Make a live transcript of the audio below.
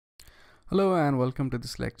Hello and welcome to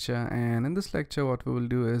this lecture, and in this lecture what we will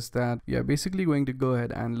do is that we are basically going to go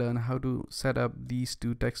ahead and learn how to set up these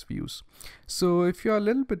two text views. So if you are a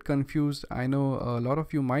little bit confused, I know a lot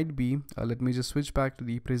of you might be, let me just switch back to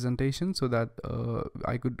the presentation so that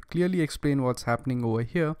I could clearly explain what's happening over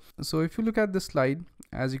here. So if you look at this slide,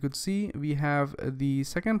 as you could see, we have the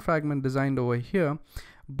second fragment designed over here.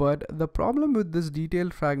 But the problem with this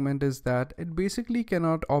detailed fragment is that it basically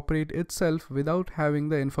cannot operate itself without having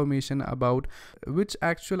the information about which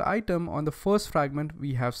actual item on the first fragment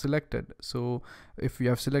we have selected. So if we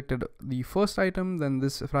have selected the first item, then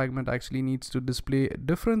this fragment actually needs to display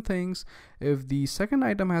different things. If the second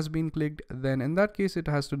item has been clicked, then in that case it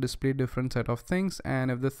has to display different set of things. And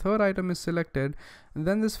if the third item is selected,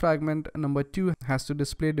 then this fragment number 2 has to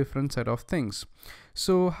display different set of things.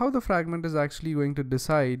 So how the fragment is actually going to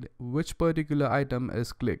decide which particular item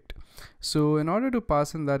is clicked? So in order to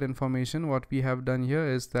pass in that information, what we have done here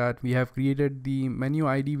is that we have created the menu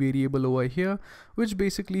ID variable over here, which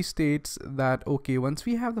basically states that okay, once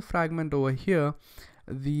we have the fragment over here,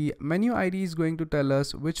 the menu ID is going to tell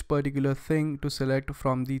us which particular thing to select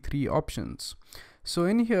from the three options. So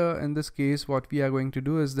in here, in this case, what we are going to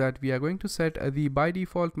do is that we are going to set the by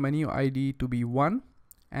default menu ID to be 1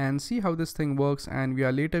 and see how this thing works, and we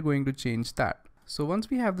are later going to change that. So once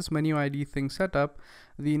we have this menu ID thing set up,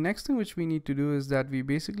 the next thing which we need to do is that we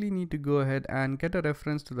basically need to go ahead and get a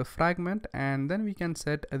reference to the fragment, and then we can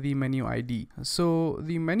set the menu ID. So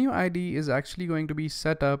the menu ID is actually going to be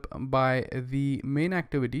set up by the main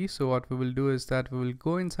activity. So what we will do is that we will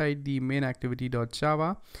go inside the main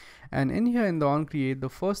activity.java, and in here in the onCreate, the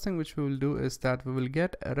first thing which we will do is that we will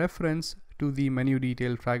get a reference to the menu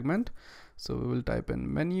detail fragment. So we will type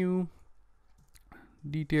in menu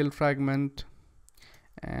detail fragment,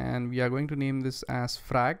 and we are going to name this as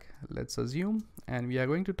frag, let's assume, and we are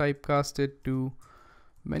going to typecast it to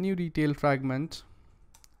menu detail fragment,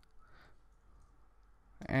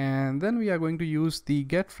 and then we are going to use the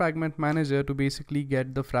get fragment manager to basically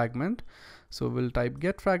get the fragment. So we'll type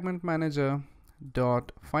get fragment manager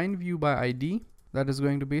dot find view by ID. That is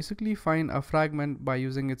going to basically find a fragment by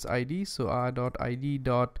using its ID. So r.id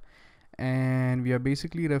dot, and we are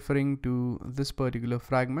basically referring to this particular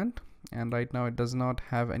fragment, and right now it does not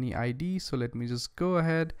have any ID. So let me just go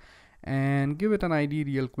ahead and give it an ID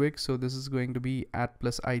real quick. So this is going to be @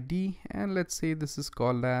 plus ID, and let's say this is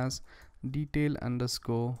called as detail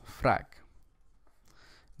underscore frag,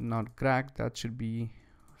 not grag, that should be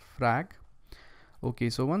frag. Okay,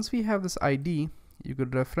 so once we have this ID, you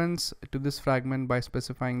could reference to this fragment by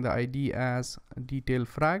specifying the ID as detail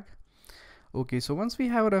frag. Okay, so once we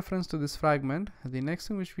have a reference to this fragment, the next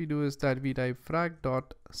thing which we do is that we type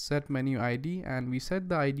frag.set menu ID, and we set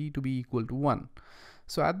the ID to be equal to 1.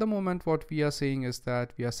 So at the moment what we are saying is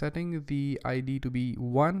that we are setting the ID to be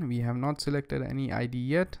 1. We have not selected any ID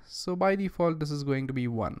yet, so by default this is going to be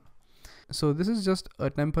 1. So this is just a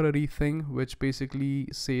temporary thing which basically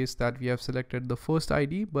says that we have selected the first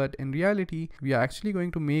ID, but in reality we are actually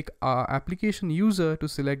going to make our application user to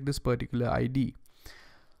select this particular ID.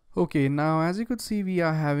 Okay, now as you could see, we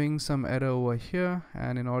are having some error over here,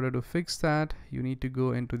 and in order to fix that, you need to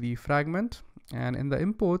go into the fragment, and in the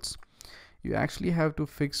imports you actually have to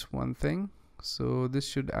fix one thing. So this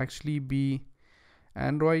should actually be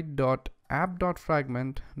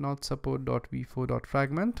android.app.fragment, not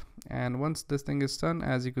support.v4.fragment, and once this thing is done,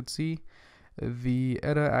 as you could see, the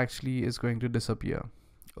error actually is going to disappear.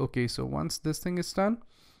 Okay, so once this thing is done,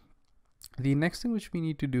 the next thing which we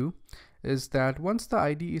need to do is that once the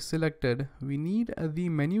ID is selected, we need the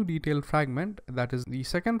menu detail fragment, that is the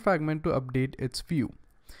second fragment, to update its view.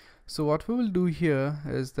 So what we will do here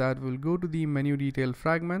is that we'll go to the menu detail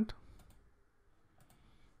fragment,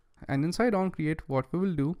 and inside onCreate, what we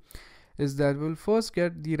will do is that we'll first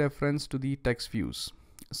get the reference to the text views.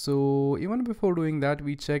 So even before doing that,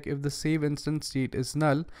 we check if the save instance state is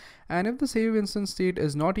null, and if the save instance state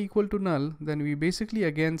is not equal to null, then we basically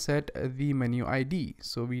again set the menu ID.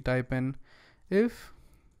 So we type in if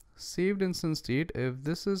saved instance state, if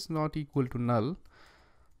this is not equal to null,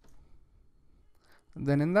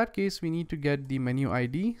 then in that case we need to get the menu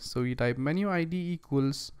ID. So we type menu ID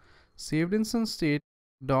equals saved instance state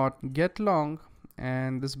dot get long,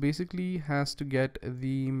 and this basically has to get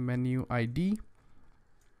the menu ID.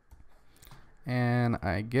 And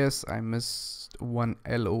I guess I missed one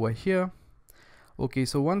L over here. Okay,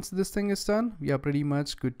 so once this thing is done, we are pretty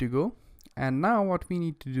much good to go. And now what we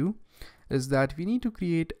need to do is that we need to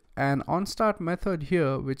create an onStart method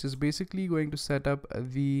here, which is basically going to set up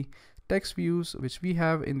the text views which we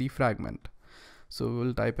have in the fragment. So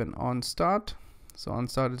we'll type in onStart, So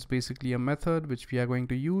onStart is basically a method which we are going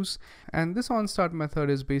to use, and this onStart method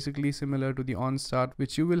is basically similar to the onStart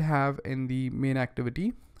which you will have in the main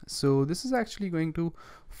activity. So this is actually going to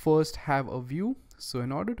first have a view. So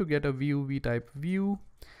in order to get a view, we type view.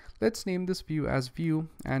 Let's name this view as view,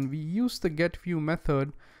 and we use the getView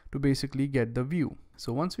method to basically get the view.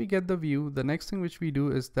 So once we get the view, the next thing which we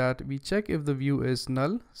do is that we check if the view is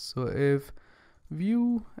null. So if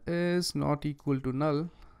view is not equal to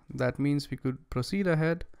null, that means we could proceed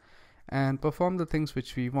ahead and perform the things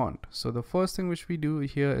which we want. So the first thing which we do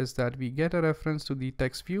here is that we get a reference to the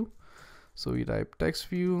TextView. So we type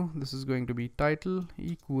TextView. This is going to be title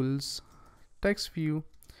equals TextView,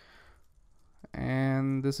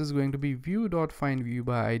 and this is going to be view.findView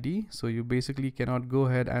by ID. So you basically cannot go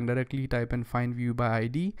ahead and directly type in find view by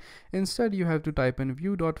ID. Instead, you have to type in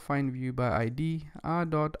view.findView by ID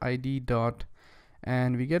r.id.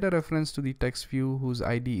 And we get a reference to the text view whose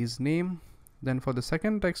ID is name. Then for the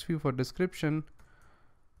second text view for description,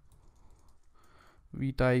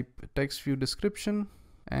 we type text view description,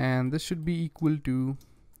 and this should be equal to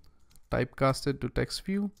typecasted to text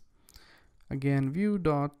view. Again,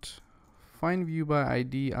 view.findView by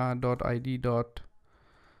ID r.id.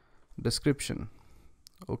 description.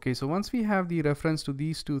 Okay, so once we have the reference to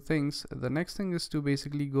these two things, the next thing is to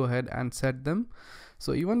basically go ahead and set them.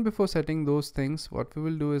 So even before setting those things, what we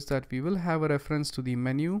will do is that we will have a reference to the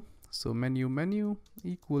menu. So menu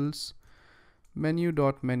equals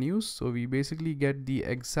menu.menus. So we basically get the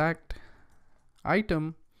exact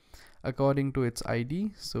item according to its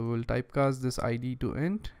ID. So we'll typecast this ID to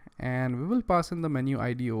int, and we will pass in the menu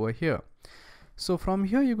ID over here. So from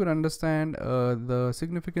here you could understand the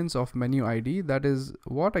significance of menu ID. That is,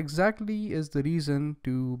 what exactly is the reason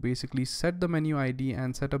to basically set the menu ID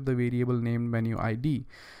and set up the variable named menu ID.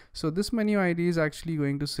 So this menu ID is actually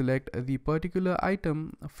going to select the particular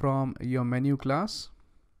item from your menu class.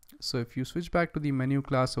 So if you switch back to the menu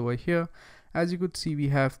class over here, as you could see, we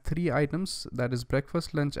have 3 items, that is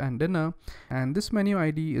breakfast, lunch and dinner, and this menu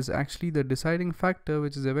ID is actually the deciding factor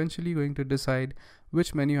which is eventually going to decide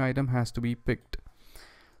which menu item has to be picked.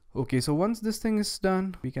 Okay, so once this thing is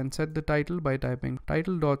done, we can set the title by typing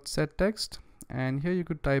title.setText, and here you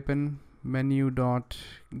could type in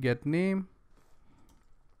menu.getName,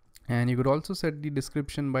 and you could also set the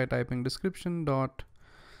description by typing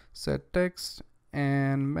description.setText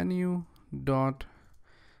and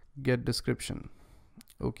menu.getDescription.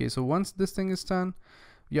 Okay, so once this thing is done,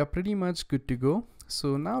 we are pretty much good to go.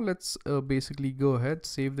 So now let's basically go ahead,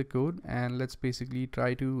 save the code, and let's basically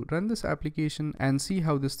try to run this application and see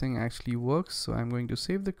how this thing actually works. So I'm going to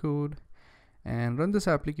save the code and run this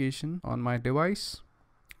application on my device.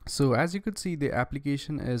 So as you could see, the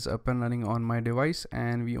application is up and running on my device,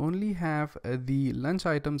 and we only have the lunch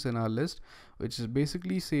items in our list, which is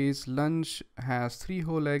basically says lunch has 3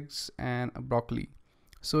 whole eggs and a broccoli.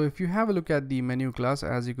 So if you have a look at the menu class,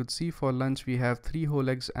 as you could see, for lunch we have 3 whole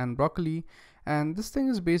eggs and broccoli, and this thing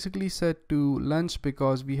is basically set to lunch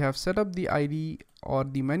because we have set up the ID or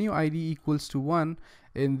the menu ID equals to 1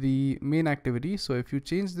 in the main activity. So if you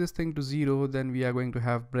change this thing to 0, then we are going to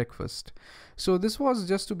have breakfast. So this was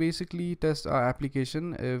just to basically test our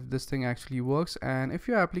application if this thing actually works, and if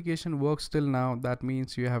your application works till now, that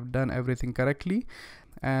means you have done everything correctly.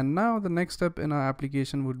 And now the next step in our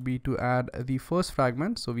application would be to add the first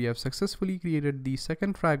fragment. So we have successfully created the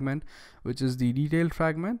second fragment, which is the detailed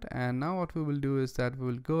fragment. And now what we will do is that we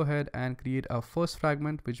will go ahead and create our first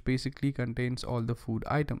fragment, which basically contains all the food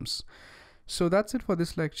items. So that's it for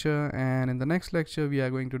this lecture, and in the next lecture we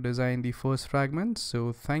are going to design the first fragment.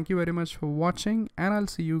 So thank you very much for watching, and I'll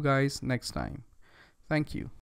see you guys next time. Thank you.